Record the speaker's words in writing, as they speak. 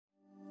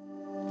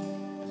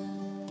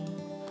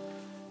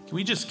Can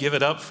we just give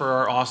it up for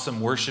our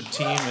awesome worship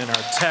team and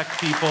our tech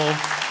people?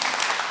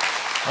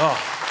 Oh,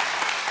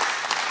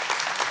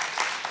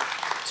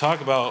 talk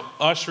about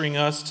ushering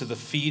us to the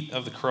feet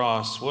of the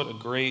cross. What a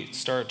great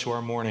start to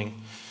our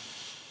morning.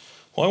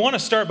 Well, I want to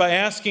start by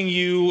asking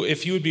you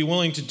if you would be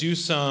willing to do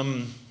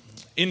some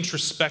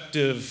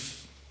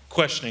introspective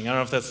questioning. I don't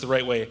know if that's the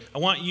right way. I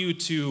want you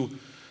to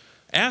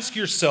ask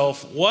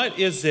yourself, what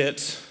is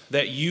it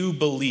that you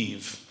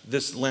believe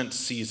this Lent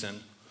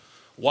season?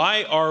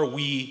 Why are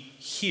we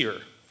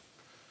here?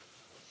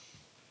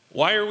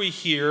 Why are we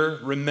here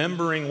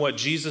remembering what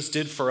Jesus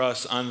did for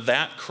us on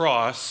that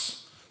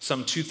cross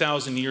some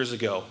 2,000 years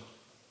ago?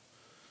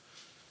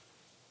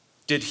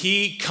 Did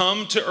he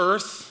come to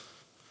earth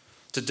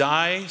to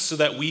die so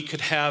that we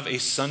could have a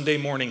Sunday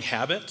morning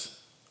habit?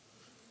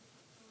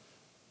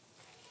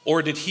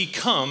 Or did he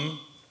come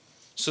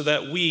so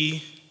that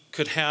we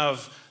could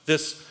have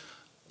this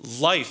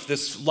life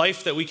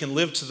that we can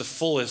live to the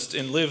fullest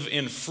and live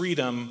in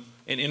freedom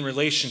and in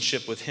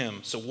relationship with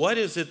him? So what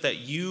is it that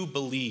you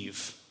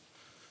believe?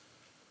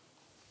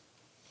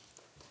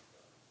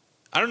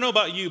 I don't know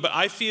about you, but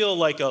I feel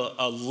like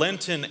a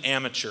Lenten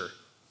amateur.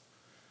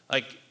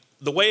 Like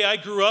the way I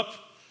grew up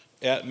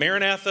at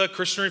Maranatha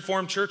Christian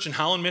Reformed Church in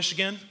Holland,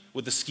 Michigan,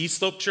 with the ski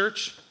slope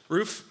church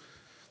roof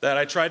that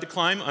I tried to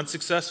climb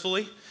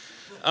unsuccessfully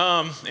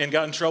and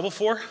got in trouble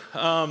for.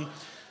 I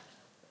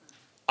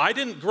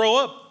didn't grow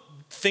up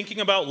thinking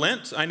about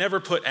Lent. I never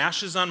put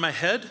ashes on my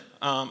head.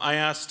 I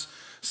asked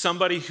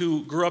somebody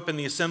who grew up in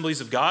the Assemblies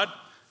of God.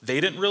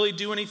 They didn't really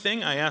do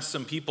anything. I asked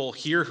some people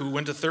here who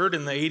went to Third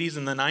in the 80s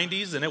and the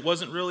 90s, and it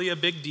wasn't really a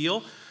big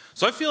deal.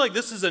 So I feel like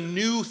this is a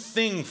new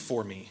thing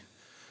for me.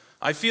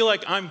 I feel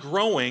like I'm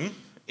growing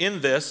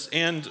in this,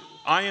 and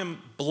I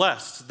am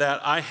blessed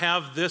that I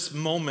have this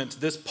moment,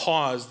 this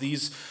pause,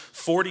 these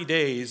 40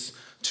 days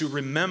to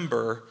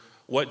remember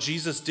what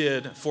Jesus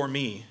did for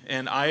me.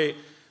 And I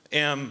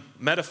am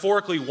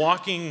metaphorically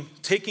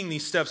taking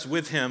these steps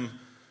with him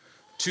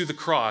to the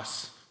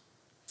cross.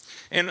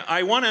 And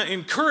I want to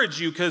encourage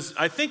you, because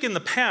I think in the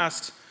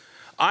past,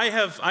 I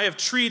have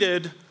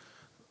treated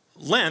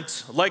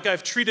Lent like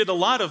I've treated a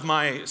lot of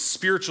my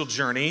spiritual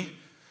journey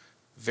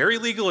very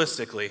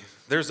legalistically.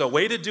 There's a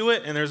way to do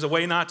it and there's a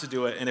way not to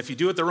do it. And if you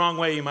do it the wrong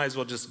way, you might as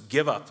well just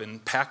give up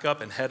and pack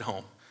up and head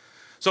home.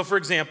 So for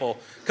example,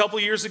 a couple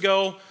years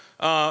ago,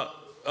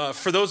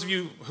 for those of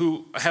you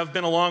who have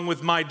been along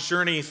with my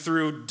journey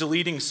through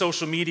deleting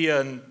social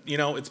media, and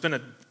it's been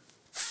a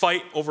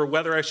fight over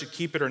whether I should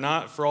keep it or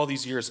not for all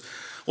these years.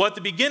 Well, at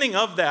the beginning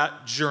of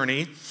that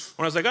journey,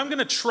 when I was like, I'm going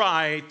to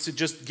try to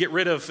just get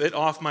rid of it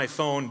off my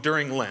phone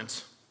during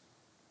Lent.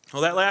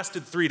 Well, that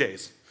lasted 3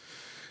 days.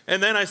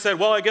 And then I said,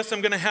 well, I guess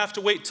I'm going to have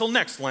to wait till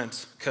next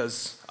Lent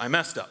because I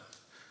messed up.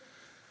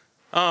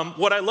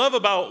 What I love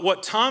about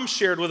what Tom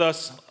shared with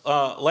us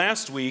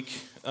last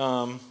week,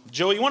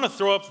 Joey, you want to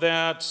throw up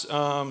that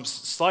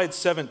slide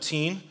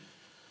 17?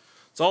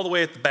 It's all the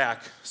way at the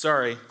back.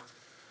 Sorry.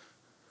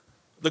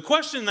 The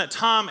question that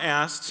Tom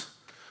asked,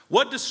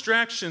 what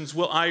distractions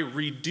will I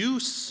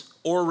reduce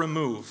or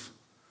remove?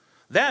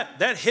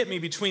 That hit me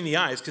between the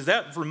eyes, because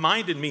that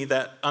reminded me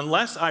that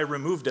unless I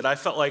removed it, I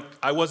felt like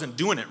I wasn't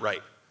doing it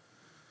right.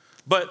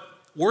 But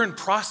we're in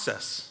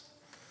process.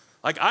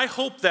 Like, I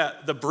hope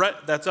that the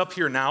Brett that's up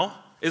here now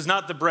is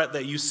not the Brett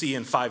that you see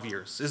in 5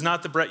 years, is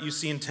not the Brett you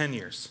see in 10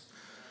 years.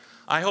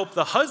 I hope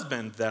the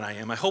husband that I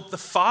am, I hope the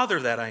father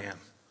that I am.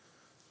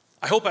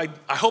 I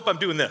hope I'm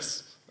doing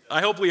this.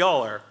 I hope we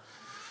all are.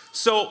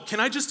 So can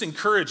I just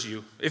encourage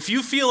you, if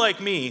you feel like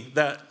me,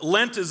 that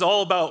Lent is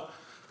all about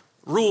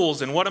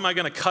rules and what am I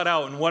going to cut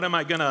out and what am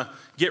I going to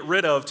get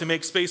rid of to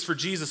make space for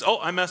Jesus? Oh,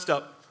 I messed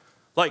up.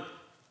 Like,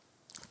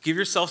 give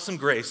yourself some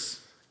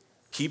grace.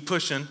 Keep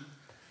pushing.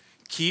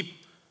 Keep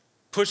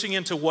pushing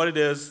into what it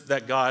is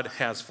that God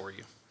has for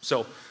you.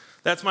 So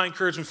that's my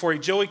encouragement for you.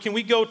 Joey, can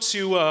we go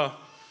to,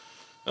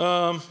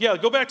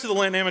 go back to the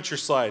Lent amateur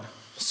slide.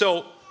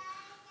 So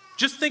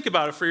just think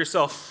about it for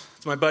yourself.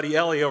 It's my buddy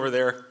Ellie over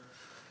there.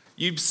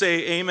 You'd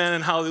say amen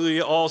and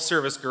hallelujah all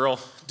service, girl.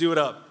 Do it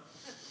up.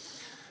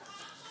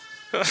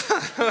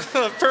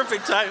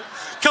 Perfect time.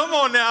 Come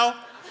on now.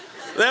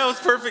 That was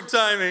perfect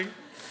timing.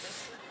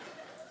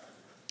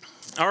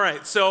 All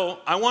right, so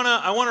I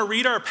want to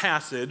read our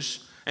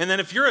passage, and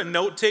then if you're a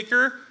note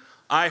taker,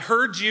 I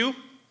heard you.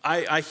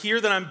 I hear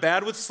that I'm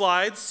bad with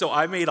slides, so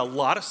I made a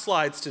lot of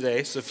slides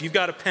today. So if you've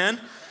got a pen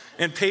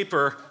and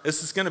paper,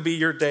 this is going to be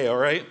your day, all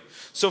right?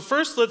 So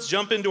first, let's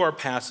jump into our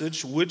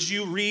passage. Would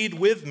you read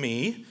with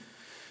me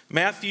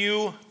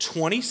Matthew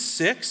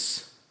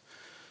 26,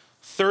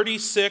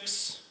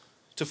 36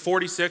 to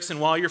 46,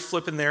 and while you're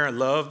flipping there, I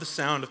love the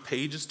sound of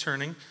pages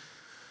turning.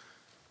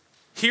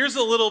 Here's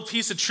a little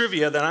piece of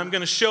trivia that I'm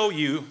going to show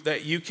you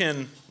that you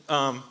can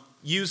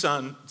use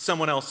on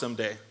someone else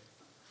someday.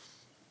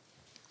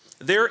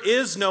 There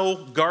is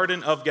no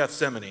Garden of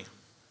Gethsemane.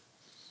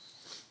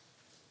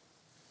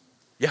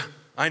 Yeah,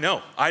 I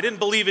know. I didn't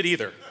believe it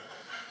either.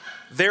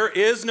 There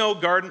is no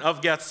Garden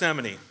of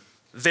Gethsemane.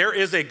 There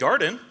is a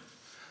garden.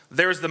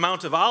 there's the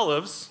Mount of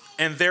Olives,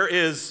 and there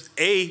is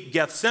a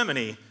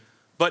Gethsemane,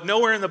 but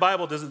nowhere in the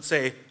Bible does it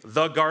say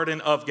the Garden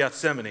of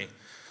Gethsemane.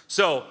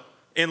 So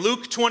in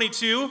Luke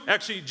 22,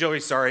 actually, Joey,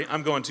 sorry,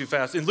 I'm going too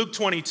fast. In Luke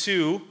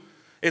 22,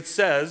 it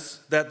says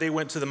that they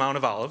went to the Mount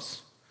of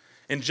Olives.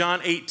 In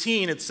John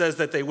 18, it says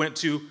that they went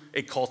to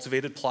a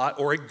cultivated plot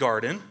or a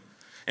garden.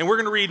 And we're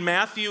going to read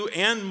Matthew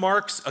and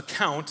Mark's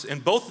account,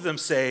 and both of them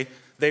say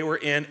they were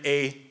in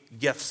a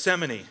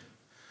Gethsemane.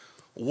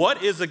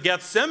 What is a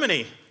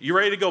Gethsemane? You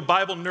ready to go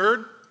Bible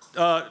nerd,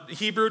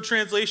 Hebrew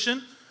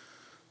translation?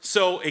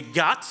 So a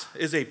gat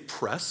is a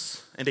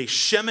press, and a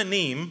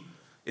shemanim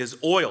is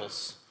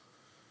oils.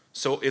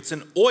 So it's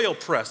an oil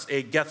press.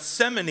 A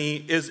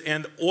Gethsemane is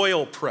an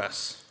oil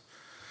press.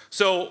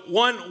 So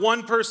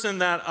one person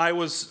that I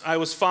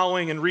was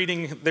following and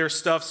reading their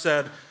stuff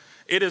said,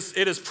 it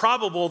is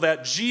probable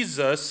that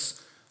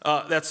Jesus,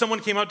 that someone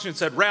came up to him and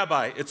said,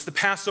 Rabbi, it's the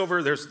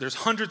Passover, there's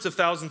hundreds of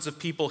thousands of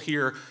people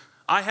here.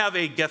 I have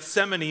a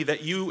Gethsemane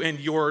that you and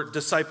your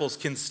disciples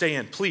can stay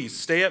in. Please,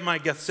 stay at my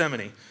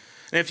Gethsemane.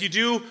 And if you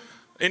do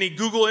any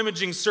Google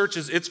imaging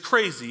searches, it's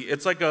crazy.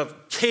 It's like a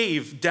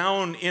cave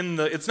down in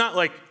it's not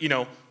like,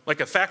 like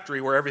a factory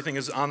where everything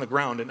is on the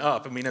ground and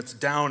up. I mean, it's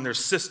down,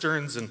 there's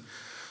cisterns. And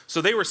so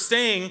they were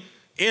staying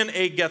in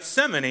a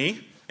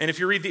Gethsemane. And if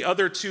you read the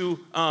other two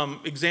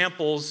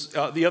examples,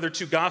 the other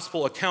two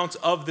gospel accounts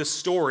of this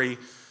story,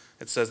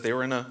 it says they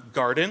were in a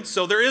garden.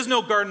 So there is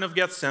no Garden of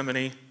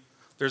Gethsemane.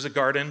 There's a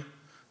garden.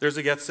 There's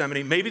a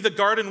Gethsemane. Maybe the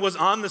garden was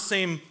on the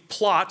same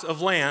plot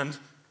of land,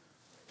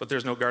 but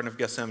there's no Garden of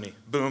Gethsemane.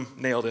 Boom,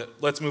 nailed it.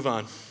 Let's move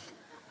on.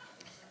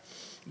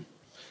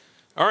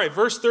 All right,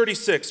 verse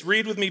 36.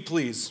 Read with me,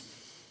 please.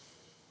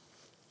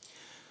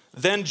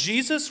 Then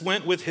Jesus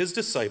went with his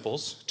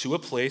disciples to a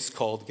place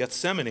called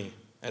Gethsemane.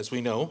 As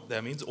we know,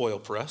 that means oil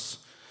press.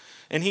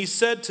 And he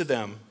said to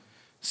them,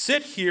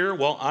 sit here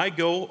while I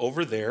go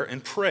over there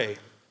and pray.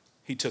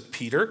 He took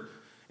Peter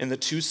and the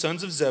two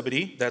sons of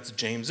Zebedee, that's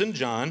James and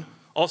John.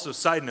 Also,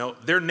 side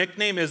note, their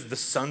nickname is the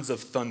Sons of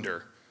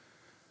Thunder.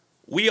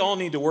 We all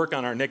need to work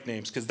on our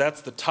nicknames because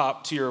that's the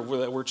top tier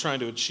that we're trying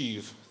to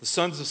achieve. The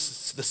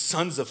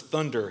Sons of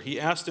Thunder. He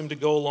asked him to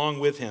go along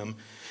with him,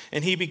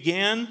 and he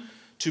began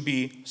to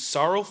be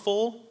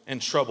sorrowful and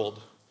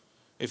troubled.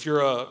 If you're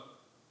a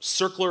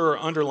circler or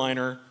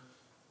underliner,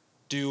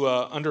 do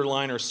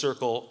underline or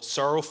circle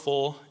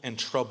sorrowful and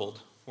troubled.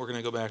 We're going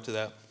to go back to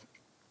that.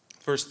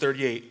 Verse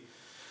 38.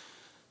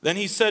 Then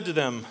he said to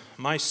them,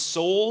 my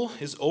soul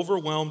is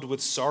overwhelmed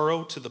with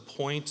sorrow to the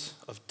point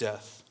of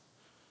death.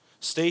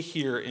 Stay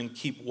here and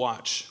keep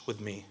watch with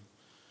me.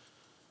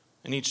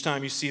 And each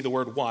time you see the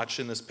word watch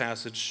in this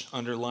passage,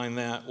 underline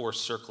that or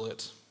circle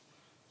it.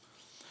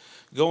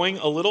 Going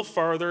a little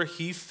farther,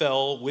 he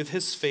fell with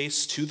his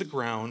face to the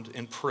ground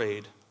and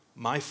prayed,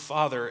 my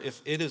Father,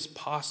 if it is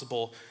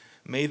possible,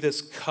 may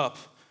this cup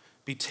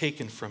be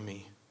taken from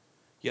me,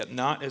 yet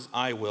not as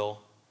I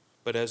will,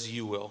 but as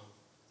you will.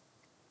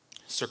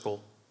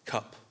 Circle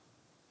cup.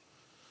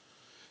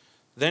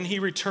 Then he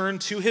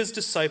returned to his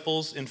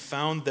disciples and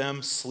found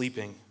them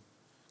sleeping.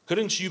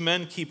 Couldn't you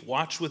men keep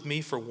watch with me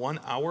for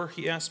 1 hour,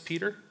 he asked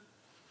Peter.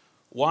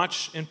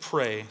 Watch and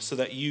pray so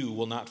that you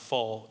will not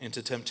fall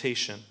into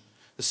temptation.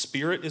 The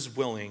spirit is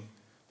willing,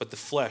 but the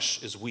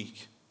flesh is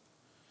weak.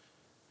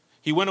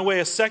 He went away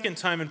a second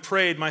time and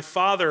prayed, my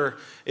Father,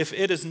 if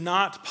it is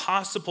not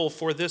possible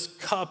for this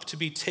cup to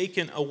be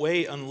taken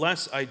away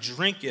unless I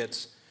drink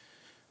it,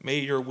 may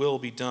your will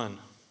be done.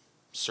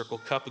 Circle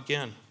cup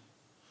again.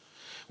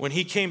 When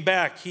he came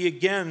back, he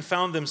again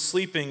found them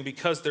sleeping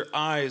because their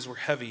eyes were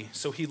heavy.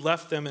 So he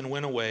left them and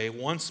went away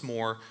once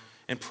more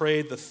and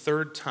prayed the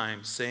third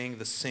time, saying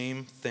the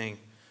same thing.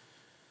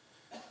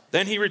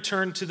 Then he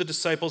returned to the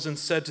disciples and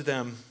said to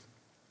them,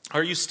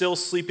 are you still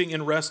sleeping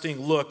and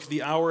resting? Look,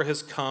 the hour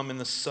has come and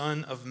the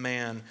Son of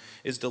Man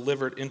is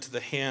delivered into the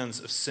hands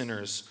of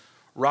sinners.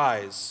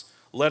 Rise,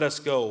 let us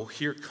go.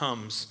 Here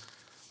comes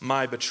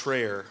my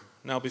betrayer.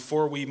 Now,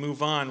 before we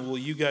move on, will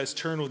you guys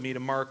turn with me to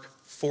Mark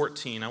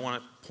 14? I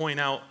want to point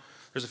out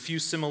there's a few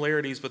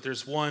similarities, but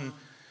there's one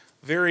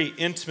very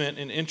intimate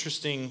and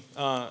interesting,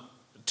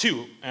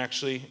 two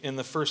actually, in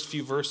the first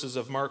few verses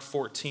of Mark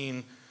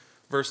 14,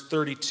 verse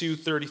 32,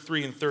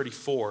 33, and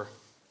 34.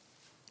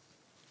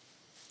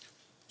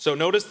 So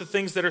notice the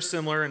things that are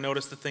similar and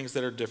notice the things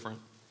that are different.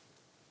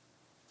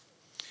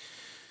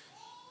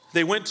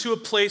 They went to a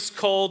place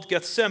called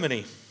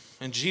Gethsemane,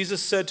 and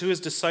Jesus said to his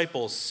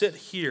disciples, sit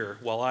here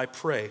while I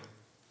pray.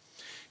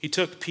 He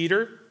took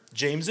Peter,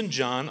 James, and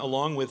John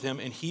along with him,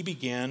 and he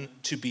began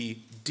to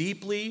be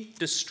deeply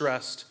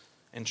distressed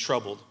and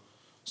troubled.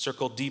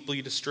 Circle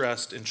deeply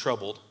distressed and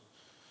troubled.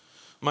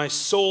 My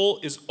soul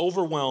is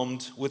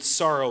overwhelmed with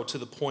sorrow to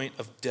the point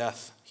of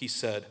death, he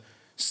said.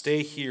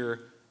 Stay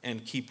here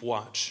and keep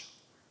watch.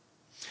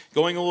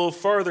 Going a little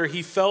farther,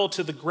 he fell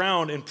to the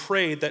ground and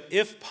prayed that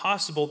if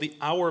possible, the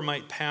hour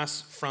might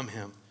pass from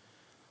him.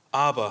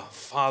 Abba,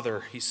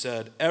 Father, he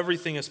said,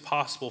 everything is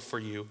possible for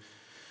you.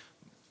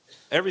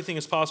 Everything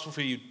is possible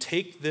for you.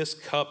 Take this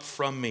cup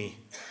from me,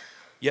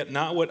 yet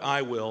not what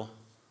I will,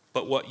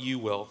 but what you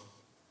will.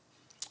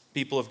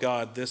 People of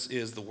God, this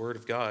is the word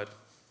of God.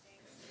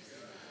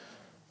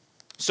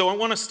 So I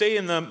want to stay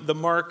in the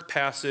Mark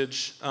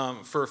passage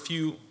for a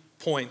few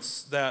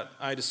points that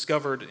I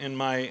discovered in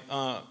my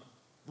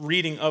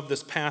reading of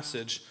this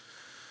passage.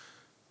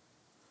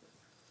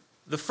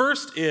 The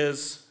first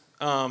is,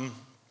 I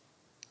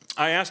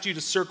asked you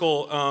to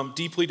circle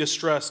deeply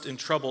distressed and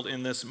troubled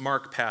in this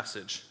Mark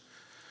passage.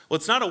 Well,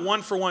 it's not a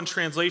one-for-one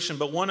translation,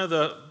 but one of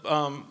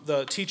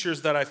the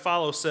teachers that I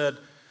follow said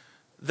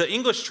the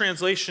English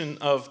translation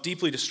of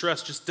deeply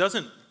distressed just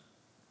doesn't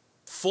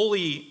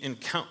fully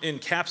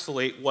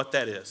encapsulate what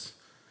that is.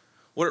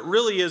 What it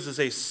really is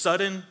a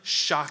sudden,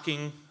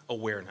 shocking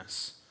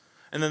awareness.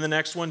 And then the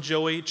next one,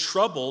 Joey,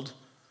 troubled.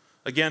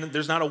 Again,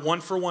 there's not a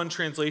one-for-one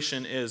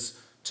translation, is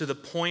to the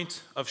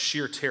point of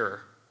sheer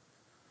terror.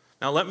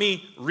 Now let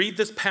me read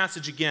this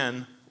passage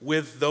again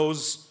with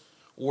those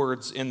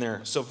words in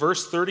there. So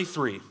verse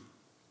 33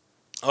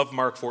 of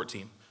Mark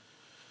 14.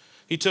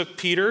 He took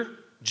Peter,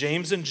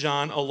 James, and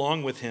John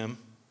along with him,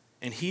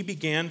 and he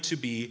began to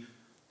be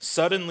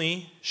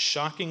suddenly,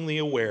 shockingly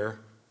aware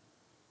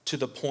to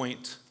the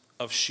point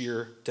of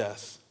sheer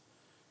death.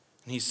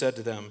 And he said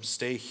to them,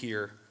 "Stay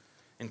here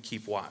and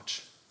keep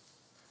watch."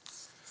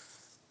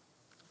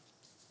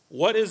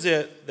 What is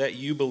it that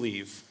you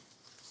believe?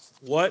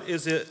 What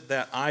is it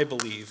that I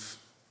believe?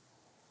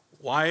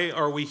 Why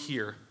are we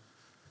here?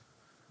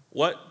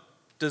 What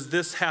does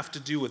this have to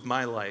do with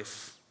my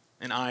life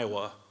in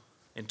Iowa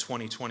in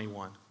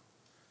 2021?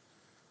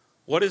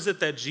 What is it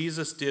that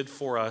Jesus did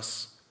for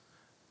us?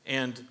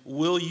 And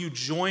will you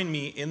join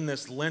me in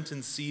this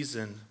Lenten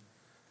season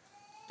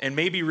and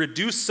maybe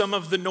reduce some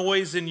of the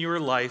noise in your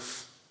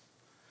life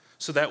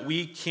so that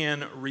we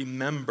can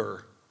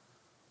remember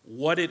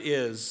what it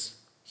is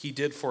he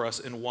did for us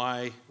and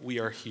why we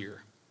are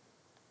here?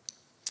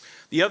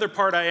 The other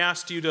part I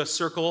asked you to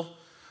circle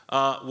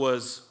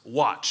was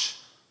watch.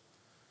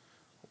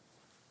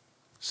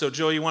 So,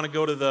 Joe, you want to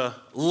go to the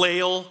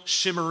Lael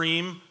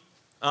Shimarim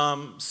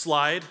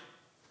slide?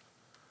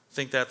 I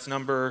think that's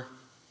number,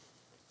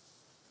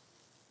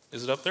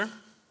 is it up there?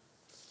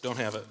 Don't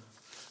have it.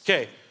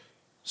 Okay,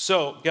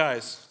 so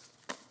guys,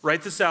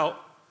 write this out.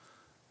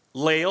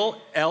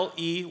 Lael,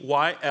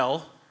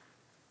 L-E-Y-L,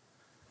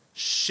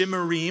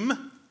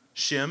 Shimarim,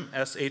 Shim,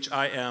 S-H-I-M-E-R-I-M.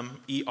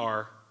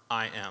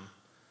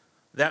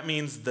 That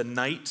means the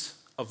night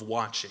of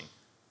watching.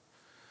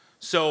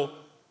 So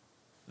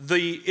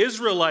the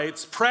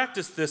Israelites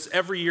practiced this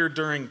every year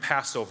during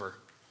Passover.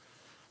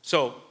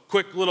 So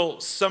quick little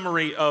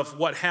summary of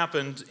what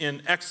happened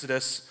in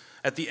Exodus.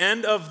 At the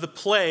end of the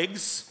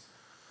plagues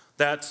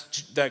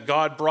that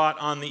God brought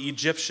on the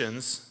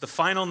Egyptians, the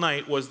final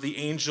night was the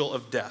angel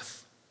of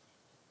death.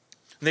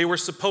 They were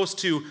supposed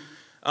to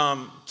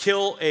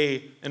kill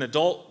an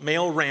adult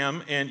male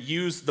ram and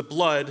use the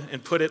blood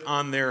and put it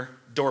on their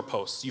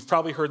doorposts. You've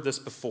probably heard this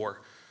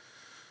before.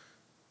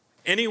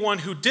 Anyone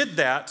who did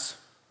that,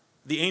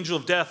 the angel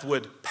of death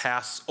would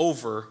pass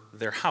over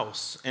their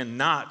house and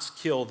not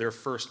kill their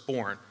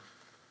firstborn.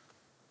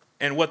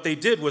 And what they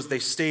did was they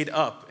stayed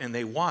up and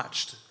they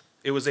watched.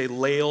 It was a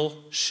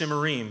Lael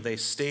Shimarim. They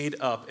stayed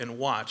up and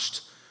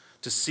watched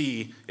to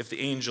see if the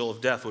angel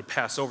of death would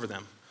pass over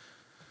them.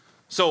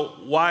 So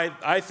why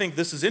I think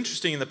this is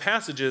interesting in the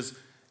passage is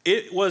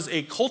it was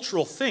a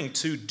cultural thing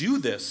to do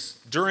this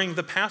during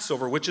the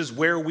Passover, which is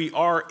where we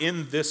are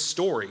in this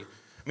story.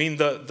 I mean,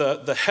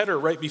 the header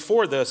right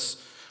before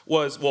this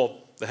was,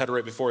 the header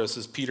right before this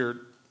is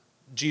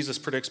Jesus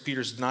predicts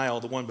Peter's denial.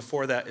 The one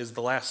before that is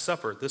the Last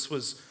Supper. This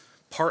was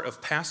part of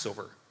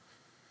Passover.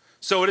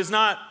 So it is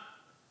not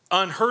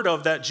unheard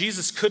of that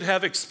Jesus could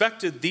have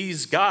expected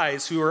these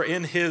guys who are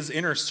in his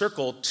inner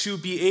circle to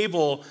be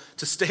able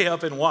to stay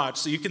up and watch.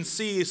 So you can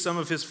see some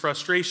of his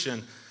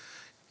frustration.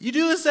 You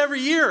do this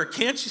every year.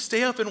 Can't you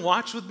stay up and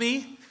watch with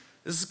me?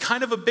 This is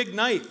kind of a big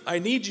night. I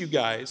need you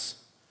guys.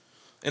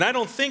 And I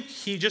don't think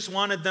he just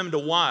wanted them to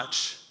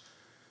watch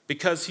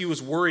because he was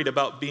worried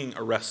about being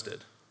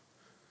arrested.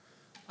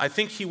 I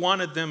think he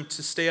wanted them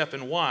to stay up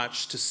and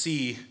watch to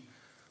see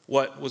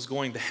what was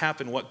going to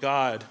happen, what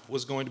God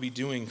was going to be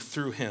doing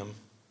through him.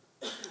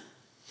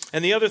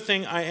 And the other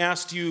thing I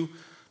asked you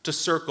to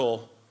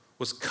circle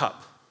was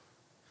cup.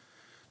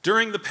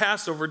 During the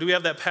Passover, do we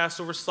have that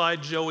Passover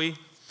slide, Joey?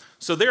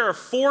 So there are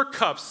 4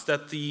 cups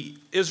that the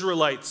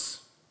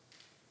Israelites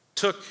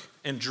took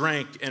and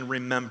drank and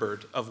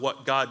remembered of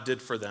what God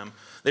did for them.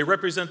 They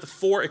represent the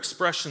 4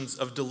 expressions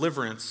of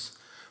deliverance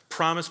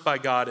promised by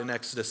God in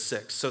Exodus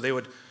 6. So they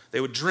would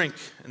drink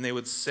and they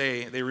would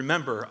say, they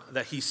remember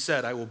that he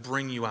said, "I will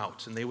bring you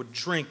out." And they would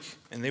drink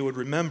and they would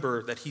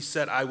remember that he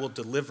said, "I will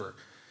deliver."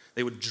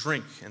 They would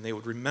drink and they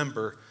would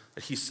remember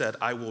that he said,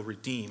 "I will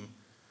redeem."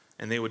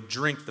 And they would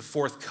drink the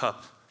 4th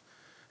cup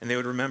and they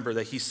would remember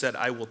that he said,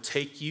 "I will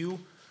take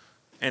you."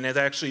 And it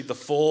actually, the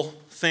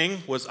full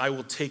thing was, "I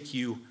will take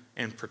you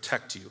and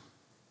protect you."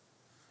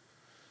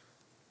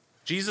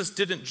 Jesus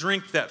didn't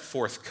drink that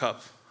 4th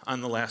cup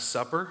on the Last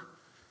Supper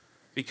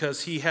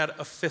because he had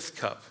a 5th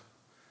cup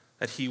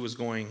that he was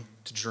going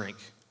to drink.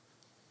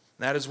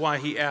 That is why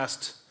he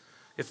asked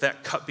if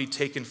that cup be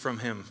taken from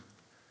him.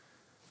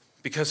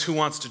 Because who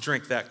wants to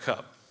drink that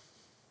cup?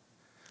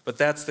 But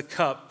that's the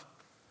cup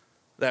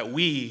that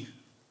we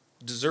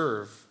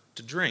deserve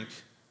to drink.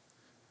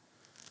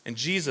 And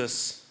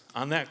Jesus,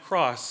 on that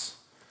cross,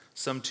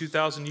 some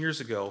 2,000 years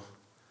ago,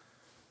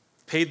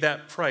 paid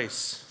that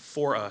price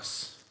for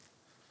us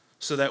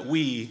so that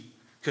we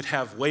could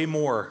have way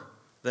more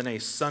than a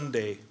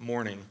Sunday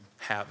morning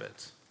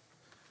habit.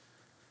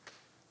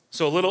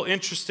 So a little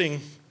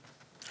interesting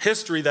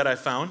history that I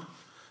found.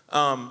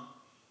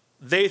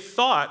 They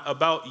thought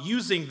about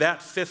using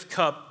that fifth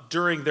cup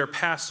during their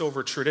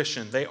Passover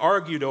tradition. They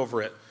argued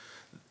over it.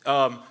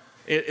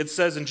 It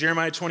says in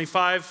Jeremiah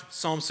 25,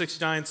 Psalm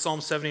 69,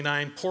 Psalm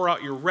 79, pour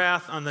out your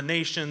wrath on the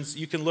nations.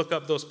 You can look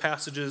up those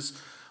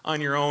passages on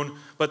your own.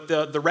 But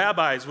the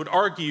rabbis would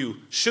argue,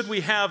 should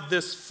we have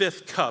this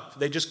fifth cup?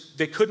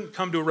 They couldn't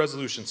come to a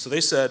resolution. So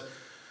they said,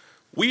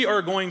 we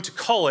are going to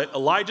call it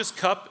Elijah's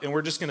cup, and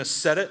we're just going to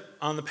set it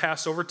on the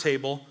Passover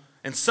table.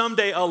 And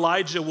someday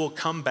Elijah will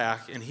come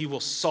back and he will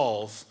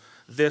solve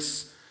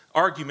this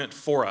argument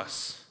for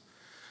us.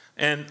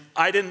 And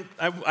I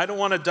don't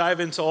want to dive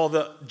into all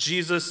the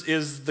Jesus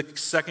is the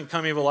second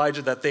coming of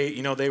Elijah, that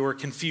they were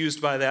confused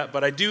by that.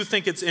 But I do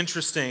think it's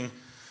interesting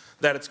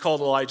that it's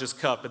called Elijah's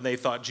cup and they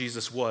thought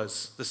Jesus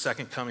was the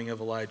second coming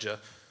of Elijah.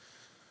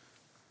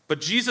 But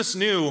Jesus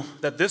knew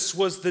that this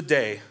was the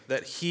day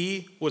that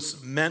he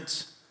was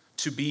meant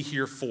to be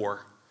here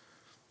for.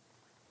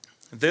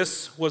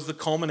 This was the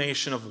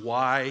culmination of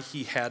why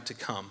he had to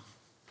come.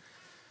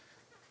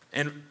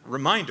 And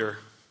reminder,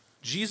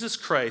 Jesus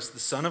Christ, the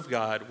Son of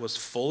God, was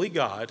fully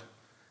God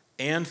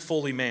and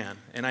fully man.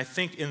 And I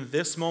think in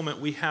this moment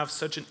we have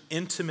such an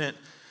intimate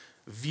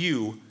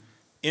view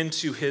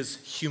into his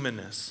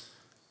humanness.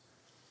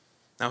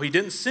 Now, he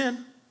didn't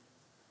sin.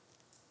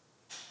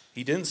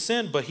 He didn't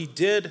sin, but he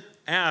did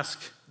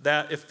ask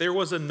that if there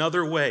was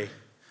another way,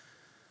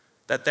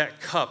 that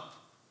cup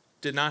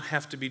did not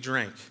have to be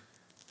drank.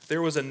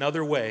 There was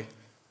another way.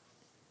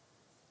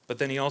 But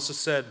then he also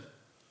said,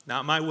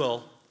 not my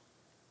will,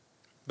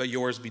 but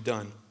yours be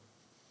done.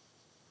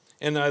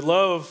 And I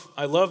love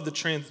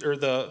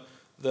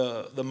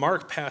the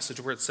Mark passage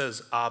where it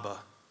says Abba.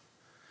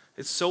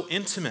 It's so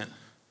intimate.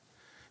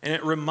 And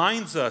it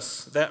reminds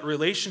us that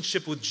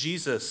relationship with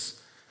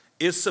Jesus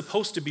is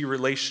supposed to be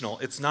relational.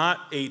 It's not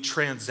a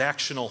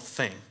transactional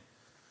thing.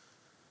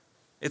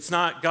 It's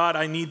not, God,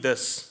 I need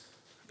this.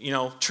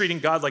 Treating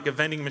God like a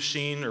vending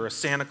machine or a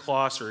Santa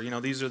Claus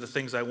or, these are the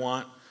things I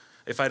want.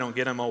 If I don't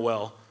get them, oh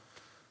well.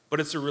 But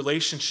it's a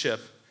relationship.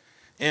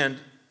 And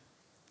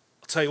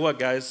I'll tell you what,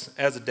 guys,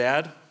 as a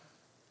dad,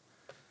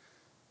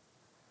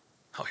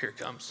 here it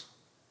comes.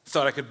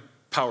 Thought I could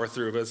power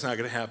through, but it's not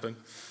going to happen.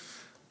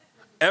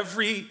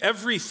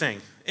 Everything,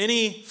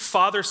 any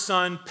father,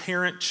 son,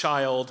 parent,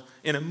 child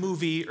in a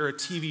movie or a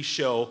TV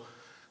show,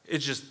 it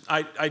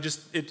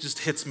just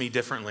hits me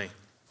differently.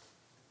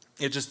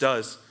 It just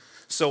does.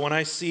 So when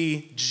I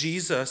see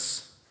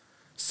Jesus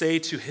say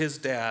to his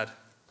dad,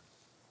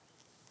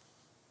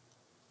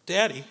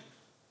 Daddy,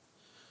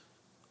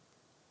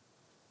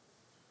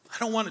 I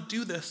don't want to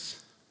do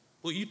this.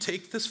 Will you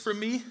take this from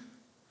me?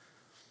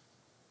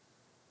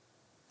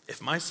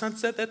 If my son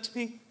said that to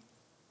me,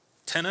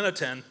 10 out of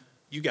 10,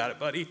 you got it,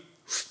 buddy.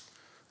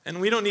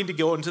 And we don't need to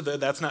go into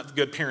that's not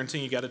good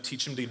parenting. You got to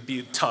teach him to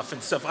be tough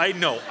and stuff. I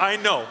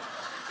know.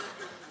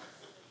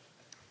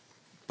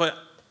 But,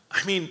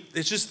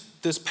 it's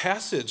just, this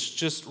passage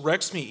just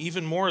wrecks me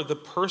even more, the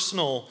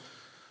personal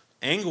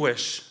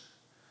anguish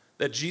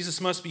that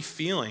Jesus must be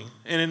feeling.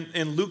 And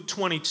in Luke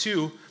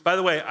 22, by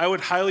the way, I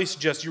would highly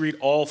suggest you read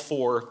all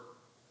 4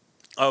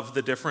 of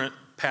the different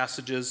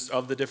passages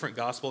of the different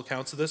gospel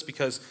accounts of this,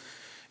 because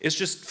it's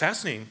just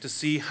fascinating to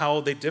see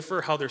how they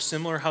differ, how they're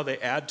similar, how they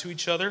add to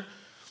each other.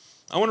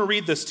 I want to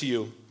read this to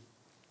you.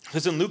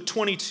 Because in Luke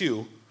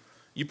 22,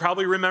 you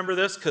probably remember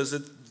this because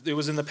it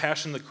was in the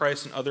Passion of the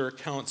Christ and other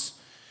accounts.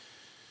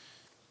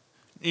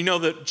 You know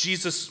that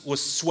Jesus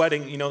was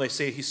sweating. They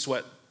say he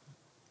sweat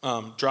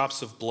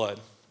drops of blood.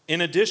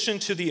 In addition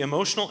to the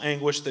emotional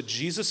anguish that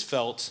Jesus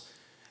felt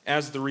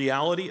as the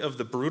reality of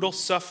the brutal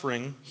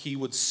suffering he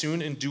would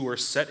soon endure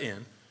set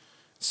in,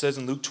 it says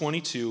in Luke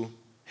 22,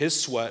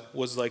 his sweat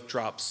was like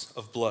drops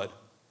of blood.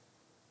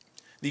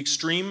 The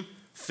extreme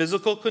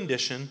physical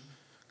condition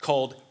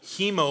called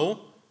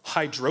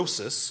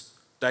hemohydrosis,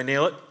 did I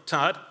nail it,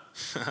 Todd?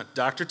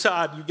 Dr.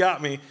 Todd, you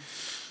got me.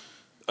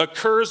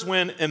 Occurs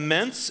when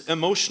immense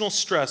emotional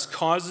stress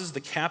causes the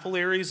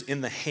capillaries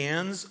in the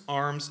hands,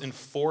 arms, and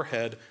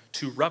forehead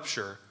to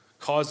rupture,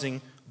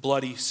 causing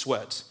bloody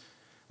sweat.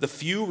 The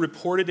few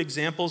reported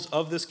examples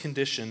of this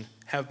condition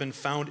have been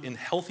found in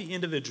healthy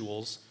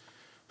individuals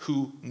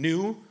who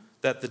knew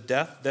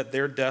that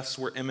their deaths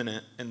were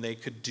imminent and they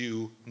could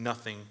do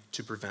nothing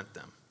to prevent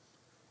them.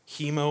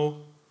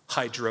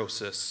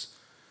 Hemohydrosis.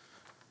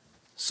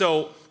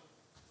 So,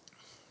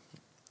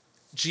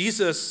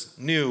 Jesus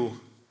knew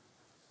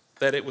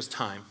that it was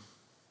time.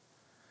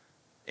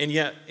 And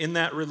yet, in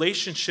that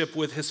relationship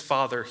with his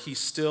Father, he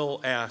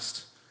still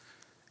asked,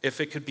 if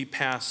it could be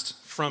passed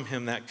from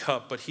him, that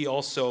cup, but he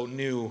also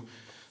knew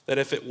that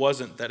if it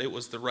wasn't, that it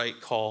was the right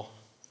call.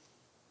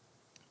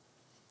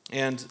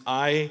 And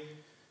I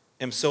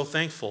am so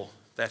thankful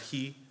that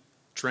he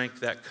drank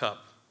that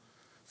cup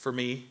for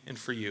me and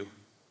for you.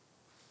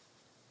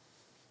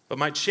 But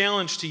my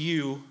challenge to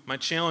you, my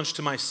challenge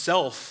to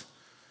myself,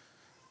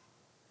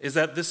 is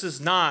that this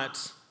is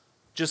not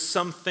just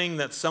something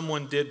that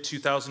someone did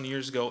 2,000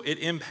 years ago. It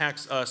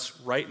impacts us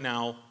right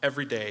now,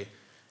 every day.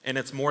 And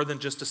it's more than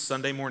just a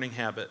Sunday morning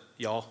habit,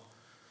 y'all.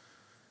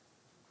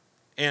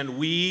 And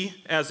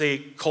we, as a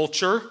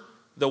culture,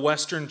 the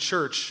Western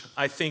church,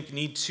 I think,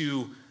 need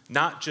to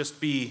not just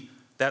be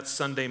that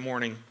Sunday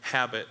morning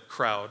habit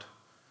crowd.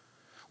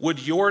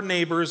 Would your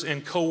neighbors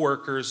and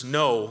coworkers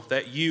know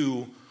that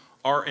you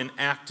are an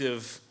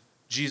active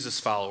Jesus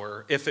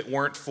follower if it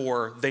weren't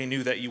for they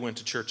knew that you went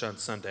to church on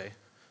Sunday?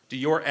 Do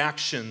your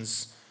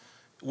actions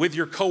with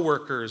your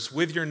coworkers,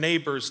 with your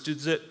neighbors,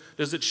 does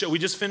it show? We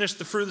just finished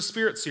the Fruit of the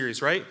Spirit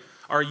series, right?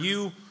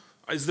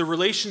 Is the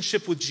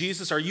relationship with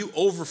Jesus, are you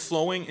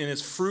overflowing and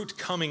is fruit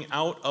coming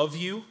out of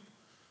you?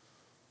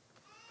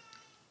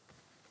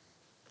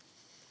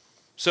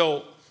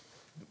 So,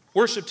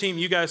 worship team,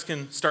 you guys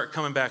can start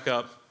coming back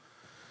up.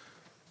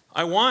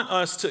 I want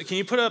us to, can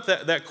you put up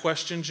that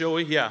question,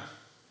 Joey? Yeah.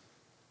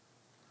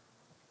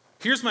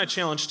 Here's my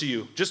challenge to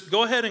you. Just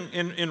go ahead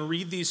and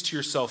read these to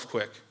yourself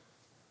quick.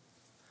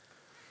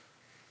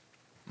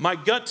 My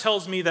gut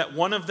tells me that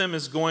one of them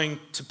is going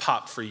to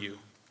pop for you,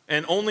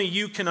 and only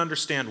you can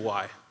understand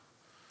why.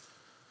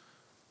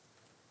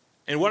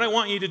 And what I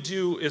want you to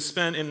do is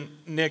spend, and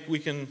Nick, we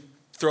can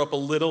throw up a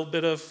little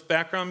bit of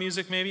background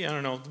music maybe. I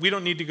don't know. We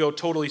don't need to go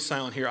totally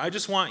silent here. I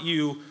just want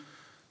you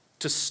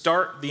to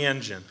start the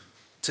engine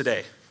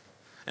today.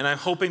 And I'm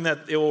hoping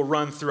that it will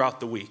run throughout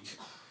the week.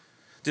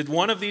 Did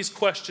one of these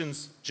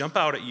questions jump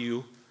out at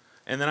you?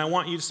 And then I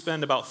want you to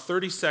spend about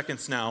 30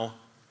 seconds now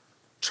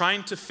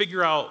trying to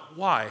figure out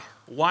why.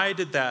 Why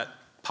did that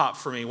pop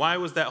for me? Why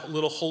was that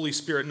little Holy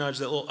Spirit nudge,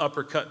 that little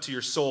uppercut to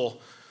your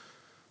soul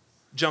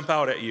jump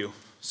out at you?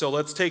 So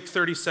let's take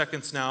 30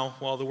 seconds now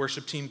while the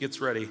worship team gets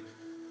ready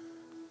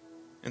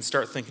and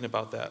start thinking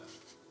about that.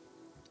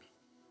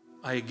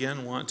 I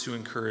again want to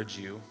encourage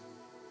you.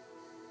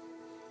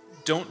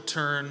 Don't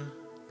turn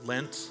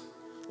Lent,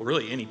 or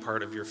really any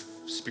part of your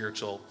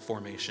spiritual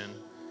formation,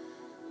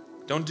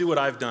 don't do what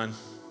I've done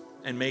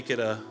and make it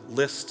a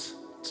list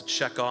to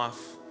check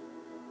off,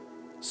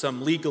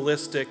 some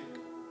legalistic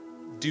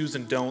do's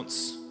and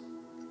don'ts.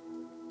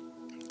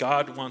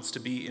 God wants to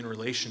be in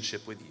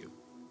relationship with you.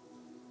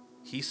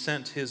 He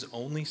sent his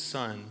only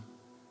son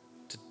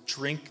to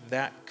drink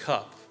that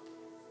cup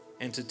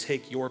and to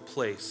take your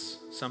place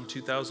some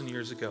 2,000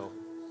 years ago.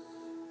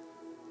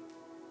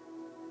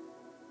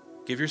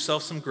 Give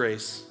yourself some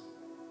grace.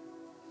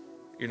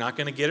 You're not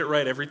going to get it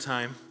right every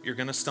time. You're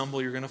going to stumble,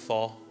 you're going to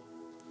fall.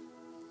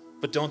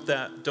 But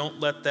don't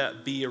let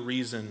that be a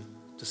reason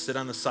to sit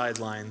on the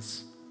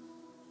sidelines.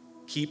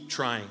 Keep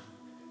trying.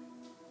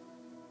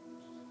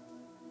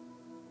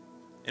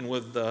 And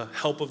with the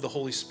help of the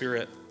Holy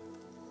Spirit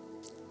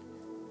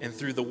and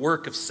through the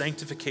work of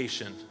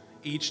sanctification,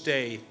 each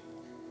day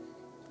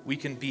we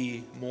can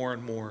be more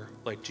and more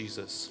like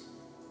Jesus.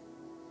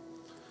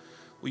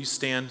 Will you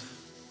stand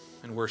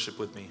and worship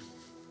with me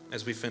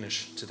as we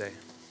finish today?